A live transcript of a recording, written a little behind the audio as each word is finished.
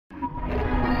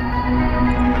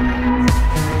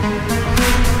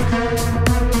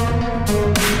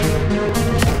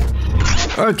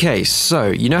Okay, so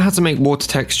you know how to make water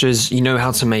textures, you know how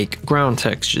to make ground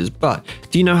textures, but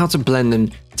do you know how to blend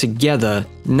them together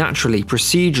naturally,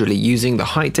 procedurally, using the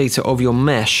height data of your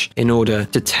mesh in order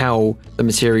to tell the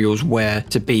materials where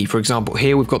to be? For example,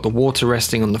 here we've got the water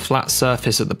resting on the flat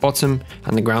surface at the bottom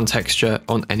and the ground texture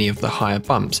on any of the higher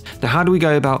bumps. Now, how do we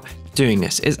go about doing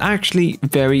this? It's actually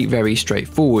very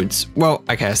straightforward. Well,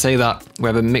 okay, I say that we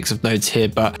have a mix of nodes here,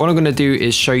 but what I'm going to do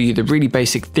is show you the really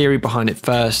basic theory behind it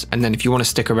first, and then if you want to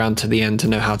stick around to the end to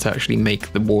know how to actually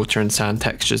make the water and sand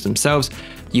textures themselves,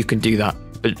 you can do that.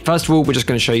 But first of all, we're just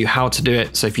going to show you how to do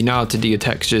it. So if you know how to do your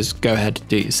textures, go ahead and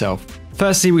do it yourself.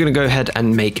 Firstly, we're going to go ahead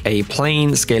and make a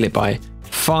plane, scale it by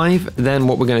 5. Then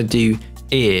what we're going to do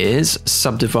is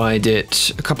subdivide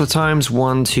it a couple of times.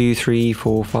 1, 2, 3,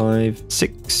 4, 5,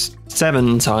 6,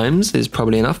 7 times is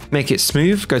probably enough. Make it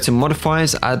smooth. Go to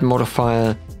modifiers, add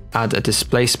modifier, add a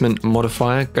displacement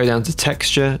modifier, go down to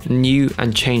texture, new,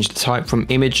 and change the type from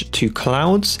image to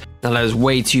clouds. Now that is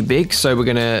way too big, so we're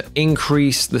gonna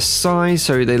increase the size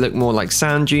so they look more like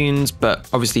sand dunes, but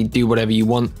obviously do whatever you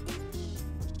want.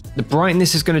 The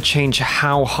brightness is gonna change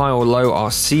how high or low our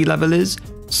sea level is.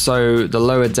 So the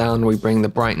lower down we bring the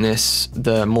brightness,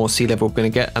 the more sea level we're gonna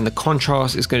get, and the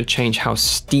contrast is gonna change how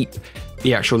steep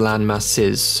the actual landmass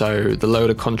is. So the lower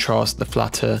the contrast, the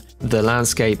flatter the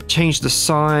landscape. Change the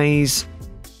size,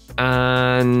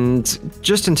 and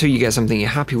just until you get something you're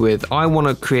happy with. I want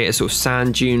to create a sort of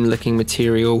sand dune looking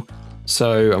material,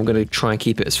 so I'm going to try and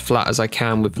keep it as flat as I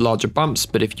can with larger bumps,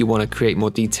 but if you want to create more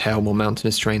detail, more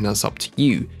mountainous terrain, that's up to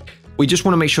you. We just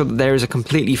want to make sure that there is a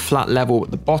completely flat level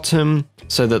at the bottom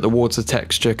so that the water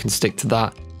texture can stick to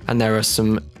that, and there are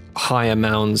some higher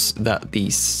mounds that the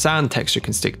sand texture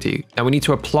can stick to. Now we need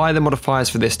to apply the modifiers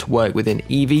for this to work within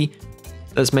EEVEE.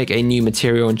 Let's make a new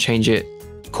material and change it,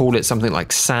 call it something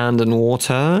like sand and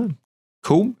water.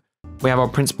 Cool. We have our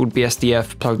principled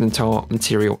BSDF plugged into our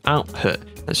material output.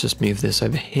 Let's just move this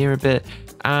over here a bit.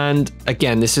 And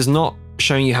again, this is not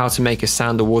showing you how to make a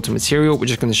sand or water material. We're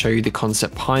just going to show you the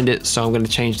concept behind it. So I'm going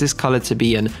to change this color to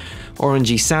be an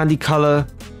orangey sandy color.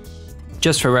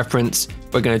 Just for reference,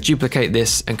 we're going to duplicate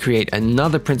this and create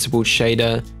another principled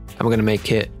shader, and we're going to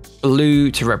make it blue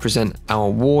to represent our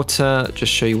water.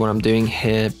 Just show you what I'm doing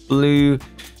here. Blue,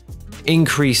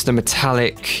 increase the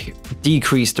metallic,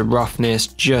 decrease the roughness,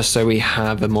 just so we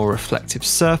have a more reflective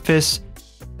surface.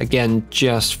 Again,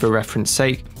 just for reference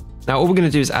sake. Now all we're going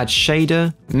to do is add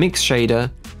shader, mix shader,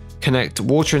 connect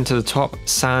water into the top,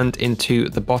 sand into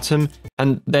the bottom,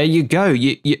 and there you go.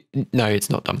 No, it's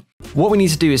not done. What we need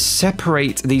to do is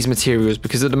separate these materials,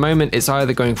 because at the moment it's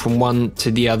either going from one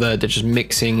to the other, they're just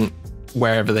mixing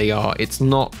wherever they are. It's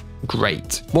not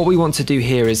great. What we want to do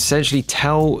here is essentially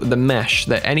tell the mesh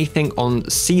that anything on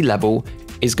sea level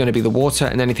is going to be the water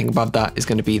and anything above that is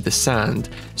going to be the sand.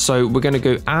 So we're going to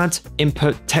go add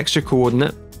input texture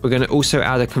coordinate. We're going to also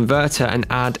add a converter and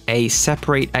add a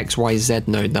separate XYZ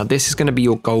node. Now this is going to be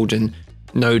your golden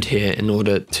node here in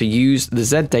order to use the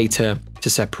Z data to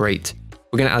separate.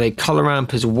 We're going to add a color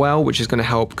ramp as well, which is going to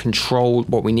help control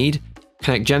what we need.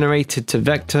 Connect generated to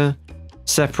vector,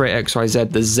 separate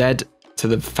XYZ, the Z to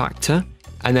the factor,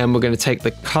 and then we're going to take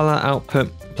the color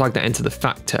output, plug that into the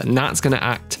factor, and that's going to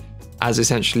act as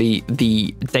essentially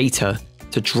the data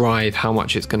to drive how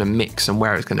much it's going to mix and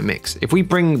where it's going to mix. If we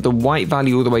bring the white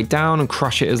value all the way down and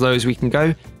crush it as low as we can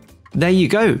go, there you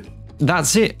go.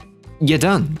 That's it. You're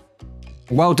done.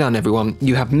 Well done, everyone.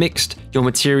 You have mixed your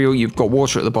material, you've got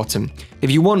water at the bottom.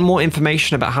 If you want more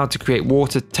information about how to create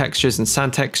water textures and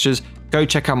sand textures, go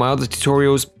check out my other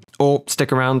tutorials, or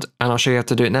stick around and I'll show you how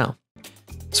to do it now.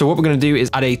 So what we're going to do is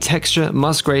add a texture,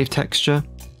 Musgrave texture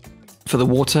for the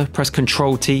water. Press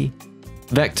Ctrl T,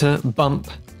 vector, bump,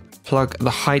 plug the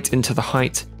height into the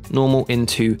height, normal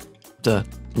into the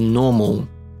normal.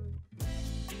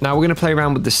 Now we're going to play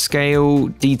around with the scale,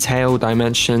 detail,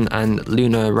 dimension, and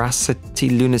lunacerati,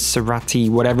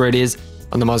 whatever it is,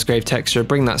 on the Musgrave texture.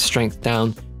 Bring that strength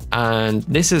down, and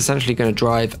this is essentially going to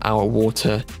drive our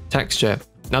water texture.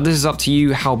 Now this is up to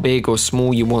you how big or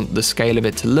small you want the scale of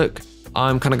it to look.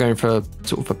 I'm kind of going for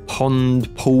sort of a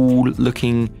pond, pool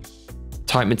looking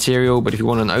type material, but if you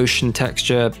want an ocean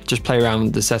texture, just play around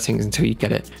with the settings until you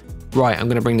get it right. I'm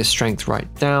going to bring the strength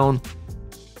right down.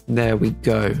 There we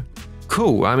go.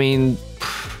 Cool. I mean,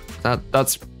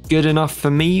 that's good enough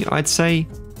for me, I'd say.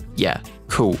 Yeah,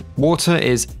 cool. Water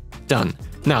is done.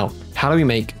 Now, how do we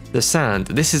make the sand?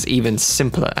 This is even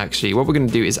simpler, actually. What we're going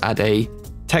to do is add a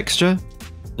texture,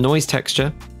 noise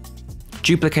texture,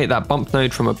 duplicate that bump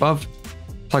node from above,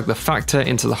 plug the factor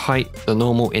into the height, the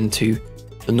normal into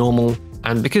the normal.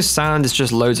 And because sand is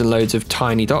just loads and loads of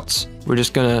tiny dots, we're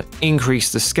just going to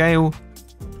increase the scale,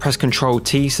 press Ctrl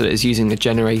T so that it's using the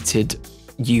generated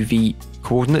UV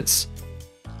coordinates,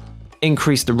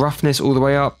 increase the roughness all the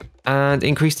way up, and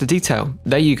increase the detail.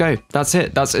 There you go. That's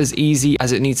it. That's as easy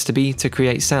as it needs to be to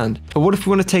create sand. But what if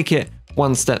we want to take it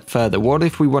one step further? What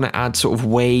if we want to add sort of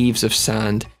waves of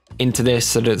sand into this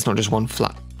so that it's not just one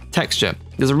flat texture?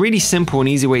 There's a really simple and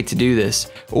easy way to do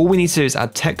this. All we need to do is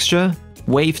add texture,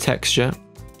 wave texture,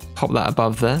 pop that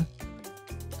above there.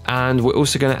 And we're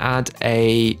also going to add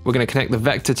we're going to connect the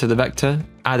vector to the vector,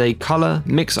 add a color,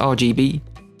 mix RGB,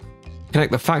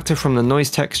 connect the factor from the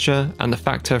noise texture and the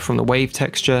factor from the wave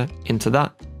texture into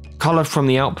that, color from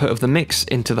the output of the mix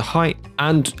into the height.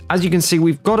 And as you can see,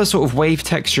 we've got a sort of wave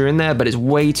texture in there, but it's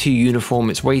way too uniform.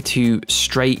 It's way too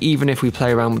straight. Even if we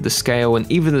play around with the scale and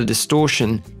even the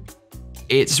distortion,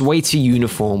 it's way too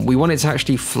uniform. We want it to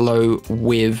actually flow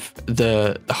with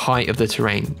the height of the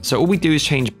terrain. So all we do is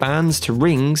change bands to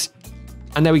rings,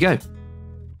 and there we go.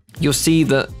 You'll see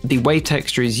that the wave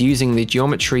texture is using the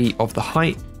geometry of the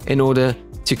height in order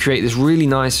to create this really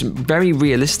nice, very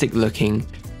realistic looking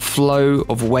flow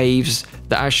of waves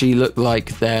that actually look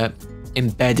like they're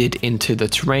embedded into the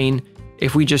terrain.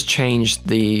 If we just change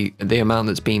the amount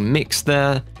that's being mixed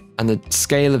there and the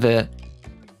scale of it,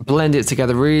 blend it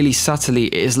together really subtly,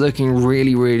 it is looking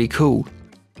really, really cool.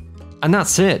 And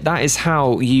that's it. That is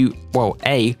how you, well,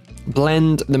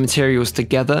 blend the materials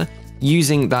together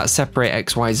using that separate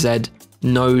XYZ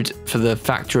node for the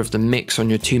factor of the mix on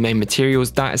your two main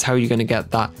materials. That is how you're going to get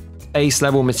that base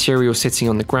level material sitting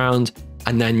on the ground,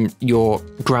 and then your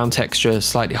ground texture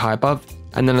slightly high above,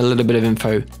 and then a little bit of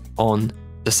info on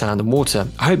the sand and water.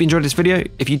 I hope you enjoyed this video.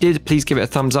 If you did, please give it a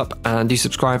thumbs up and do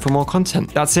subscribe for more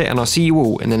content. That's it, and I'll see you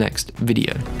all in the next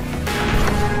video.